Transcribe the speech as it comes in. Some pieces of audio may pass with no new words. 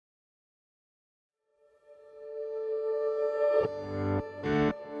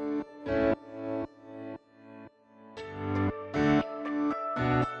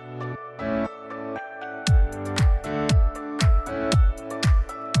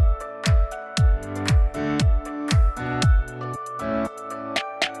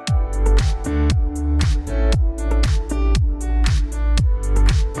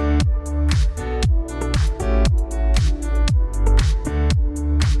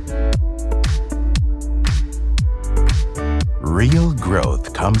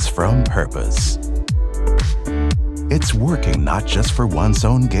comes from purpose. It's working not just for one's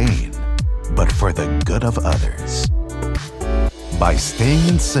own gain, but for the good of others. By staying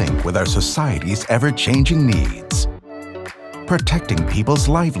in sync with our society's ever-changing needs, protecting people's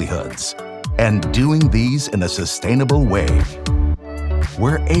livelihoods, and doing these in a sustainable way,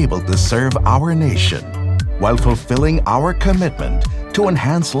 we're able to serve our nation while fulfilling our commitment to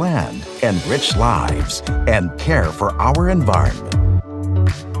enhance land, enrich lives, and care for our environment.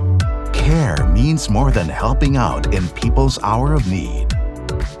 Care means more than helping out in people's hour of need.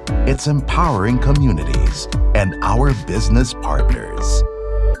 It's empowering communities and our business partners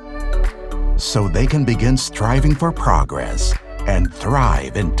so they can begin striving for progress and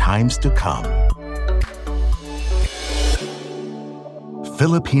thrive in times to come.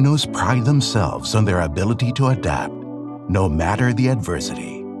 Filipinos pride themselves on their ability to adapt, no matter the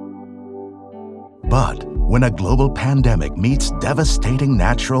adversity. But when a global pandemic meets devastating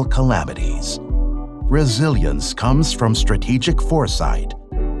natural calamities, resilience comes from strategic foresight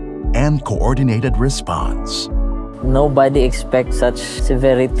and coordinated response. Nobody expects such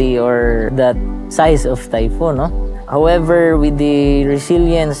severity or that size of typhoon, no? However, with the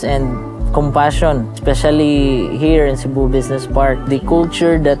resilience and compassion, especially here in Cebu Business Park, the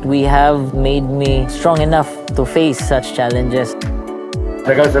culture that we have made me strong enough to face such challenges.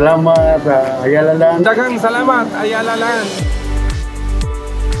 Daghang salamat, Ayala Land. Daghang salamat, Ayala Land.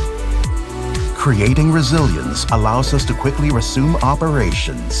 Creating resilience allows us to quickly resume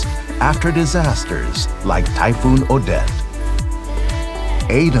operations after disasters like Typhoon Odette.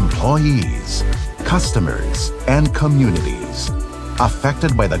 Aid employees, customers, and communities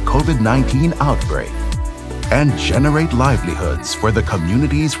affected by the COVID-19 outbreak, and generate livelihoods for the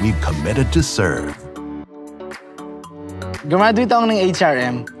communities we've committed to serve. Graduate ako ng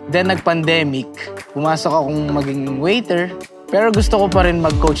HRM, then nag-pandemic. Pumasok akong maging waiter, pero gusto ko pa rin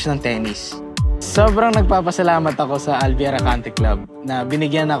mag-coach ng tennis. Sobrang nagpapasalamat ako sa Alviera Country Club na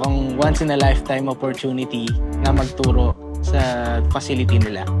binigyan akong once-in-a-lifetime opportunity na magturo sa facility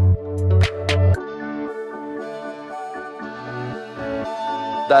nila.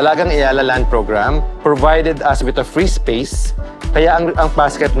 The Alagang Ayala Land program provided us with a free space, kaya ang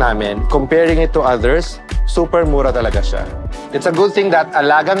basket namin, comparing it to others, super mura talaga siya. It's a good thing that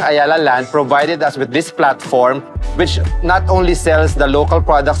Alagang Ayala Land provided us with this platform, which not only sells the local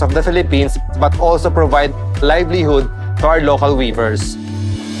products of the Philippines, but also provide livelihood to our local weavers.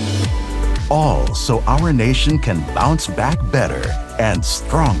 All so our nation can bounce back better and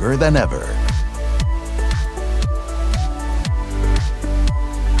stronger than ever.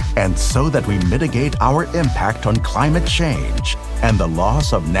 And so that we mitigate our impact on climate change and the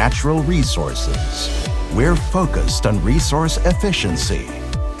loss of natural resources, we're focused on resource efficiency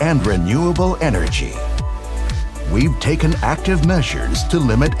and renewable energy. We've taken active measures to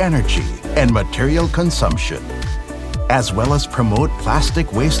limit energy and material consumption, as well as promote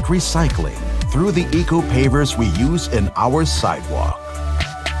plastic waste recycling through the eco-pavers we use in our sidewalk.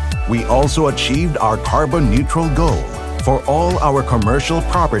 We also achieved our carbon-neutral goal for all our commercial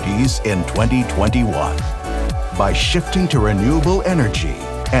properties in 2021 by shifting to renewable energy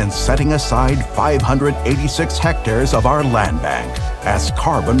and setting aside 586 hectares of our land bank as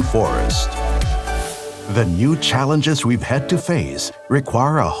carbon forest. The new challenges we've had to face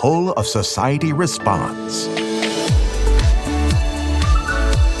require a whole-of-society response.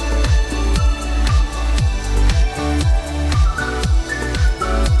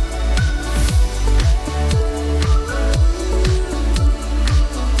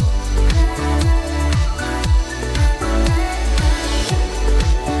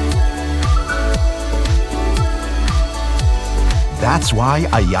 That's why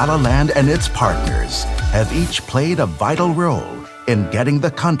Ayala Land and its partners have each played a vital role in getting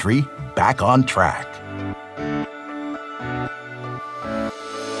the country back on track.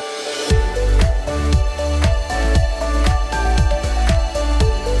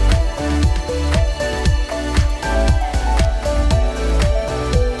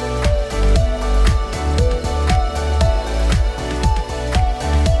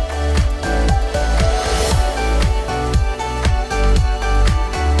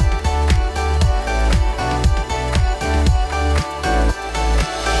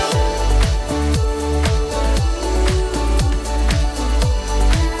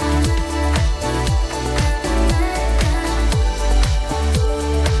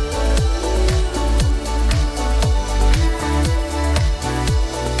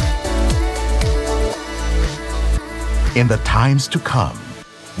 In the times to come,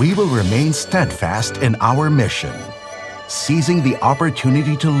 we will remain steadfast in our mission, seizing the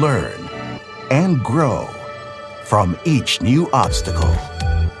opportunity to learn and grow from each new obstacle.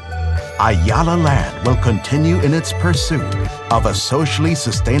 Ayala Land will continue in its pursuit of a socially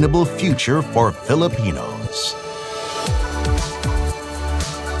sustainable future for Filipinos.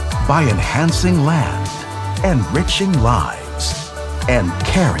 By enhancing land, enriching lives, and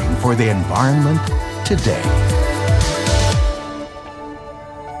caring for the environment today.